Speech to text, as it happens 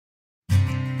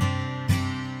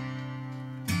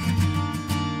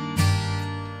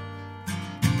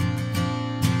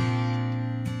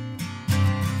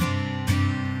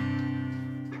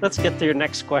let's get to your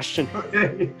next question.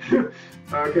 Okay.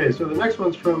 Okay, so the next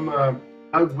one's from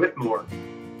Doug Whitmore.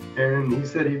 And he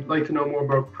said he'd like to know more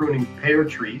about pruning pear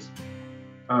trees.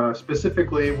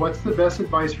 Specifically, what's the best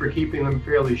advice for keeping them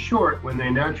fairly short when they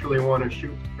naturally want to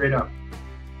shoot straight up?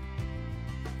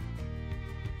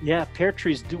 Yeah, pear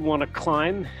trees do want to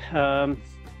climb.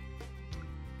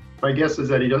 My guess is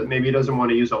that maybe he doesn't want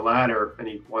to use a ladder, and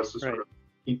he wants to sort Right. of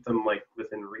keep them like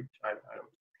within reach.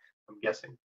 I'm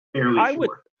guessing fairly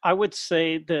short. I would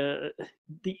say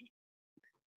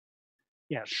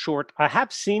short. I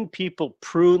have seen people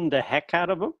prune the heck out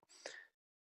of them,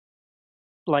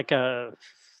 like a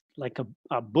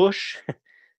bush,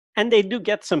 and they do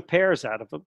get some pears out of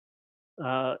them.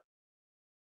 I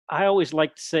always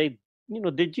like to say,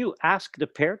 did you ask the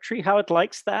pear tree how it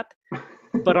likes that?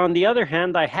 But on the other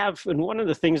hand, and one of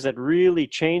the things that really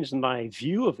changed my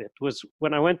view of it was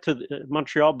when I went to the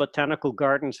Montreal Botanical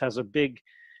Gardens, has a big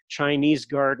Chinese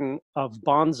garden of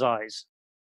bonsais.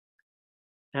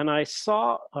 And I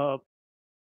saw a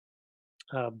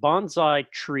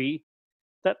bonsai tree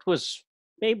that was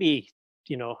maybe,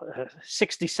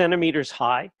 60 centimeters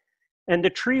high. And the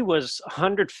tree was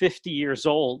 150 years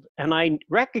old. And I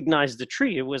recognized the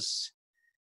tree. It was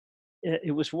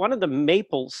one of the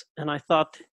maples. And I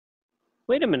thought,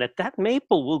 wait a minute, that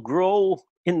maple will grow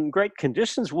in great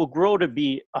conditions, will grow to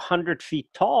be 100 feet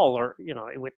tall, or,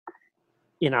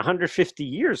 in 150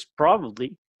 years,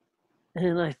 probably.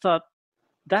 And I thought,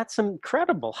 that's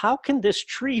incredible. How can this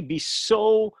tree be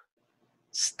so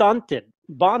stunted,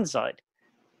 bonsai'd?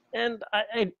 And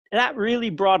that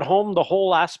really brought home the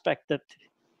whole aspect that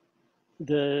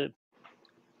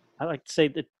I like to say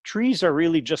the trees are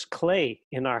really just clay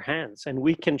in our hands, and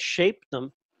we can shape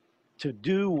them to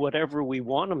do whatever we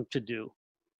want them to do.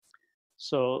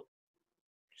 So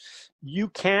you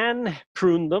can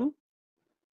prune them,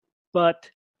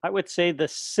 but I would say the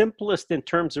simplest in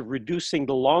terms of reducing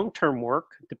the long-term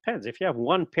work depends. If you have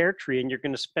one pear tree and you're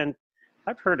going to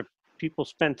I've heard of people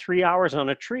spend 3 hours on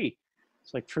a tree.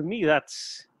 It's like, for me,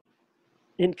 that's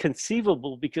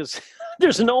inconceivable, because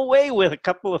there's no way with a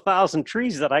couple of thousand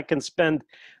trees that I can spend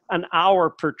an hour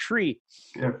per tree.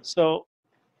 Yeah. So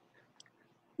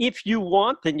if you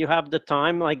want and you have the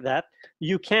time like that,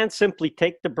 you can simply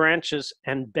take the branches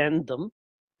and bend them,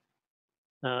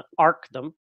 arc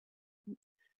them.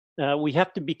 We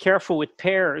have to be careful with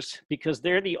pears, because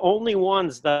they're the only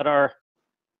ones that are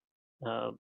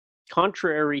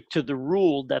contrary to the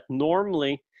rule that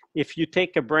normally, if you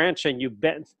take a branch and you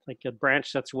bend, like a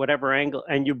branch that's whatever angle,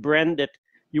 and you bend it,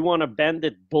 you want to bend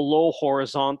it below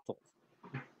horizontal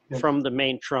from the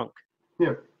main trunk.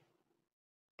 Yeah.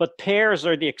 But pears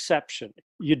are the exception.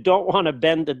 You don't want to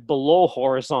bend it below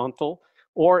horizontal,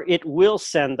 or it will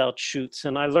send out shoots.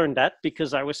 And I learned that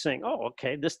because I was saying, oh,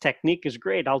 okay, this technique is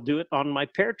great. I'll do it on my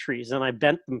pear trees. And I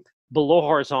bent them below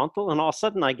horizontal, and all of a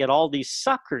sudden I get all these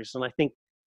suckers. And I think,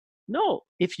 no,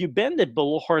 if you bend it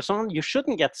below horizontal, you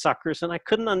shouldn't get suckers. And I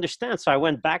couldn't understand. So I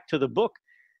went back to the book,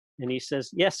 and he says,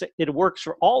 yes, it works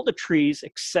for all the trees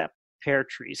except pear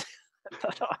trees. I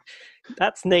thought, oh,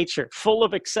 that's nature, full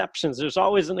of exceptions. There's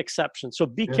always an exception. So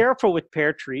be careful with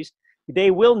pear trees.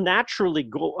 They will naturally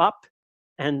go up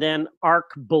and then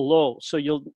arc below. So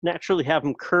you'll naturally have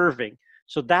them curving.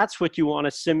 So that's what you want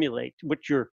to simulate with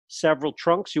your several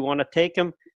trunks. You want to take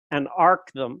them and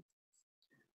arc them.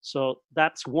 So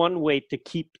that's one way to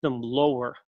keep them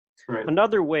lower. Right.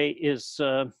 Another way is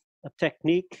a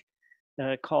technique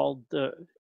called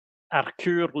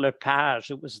arcure lepage.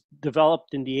 It was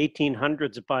developed in the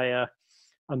 1800s by a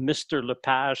Mr.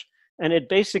 Lepage. And it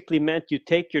basically meant you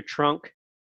take your trunk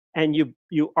and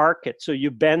you arc it. So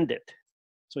you bend it.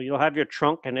 So you'll have your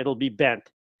trunk and it'll be bent.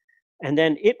 And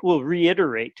then it will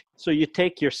reiterate. So you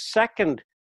take your second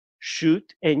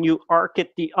shoot and you arc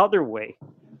it the other way.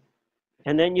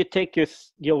 And then you take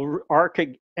you'll arc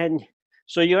it, and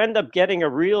so you end up getting a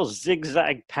real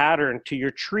zigzag pattern to your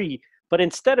tree. But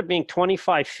instead of being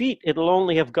 25 feet, it'll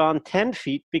only have gone 10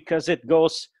 feet because it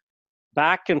goes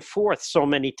back and forth so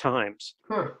many times.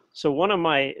 So one of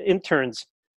my interns,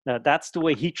 that's the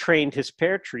way he trained his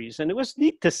pear trees. And it was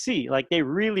neat to see, like they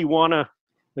really want to,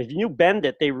 if you bend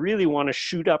it, they really want to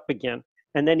shoot up again.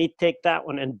 And then he'd take that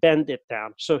one and bend it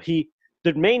down. So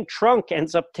the main trunk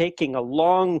ends up taking a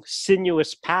long,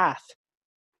 sinuous path.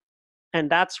 And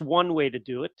that's one way to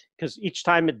do it, because each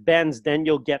time it bends, then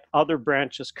you'll get other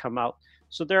branches come out.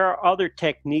 So there are other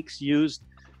techniques used,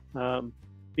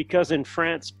 because in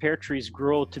France, pear trees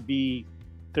grow to be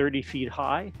 30 feet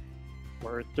high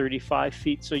or 35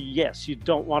 feet. So yes, you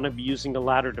don't want to be using a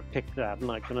ladder to pick that, and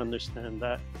I can understand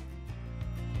that.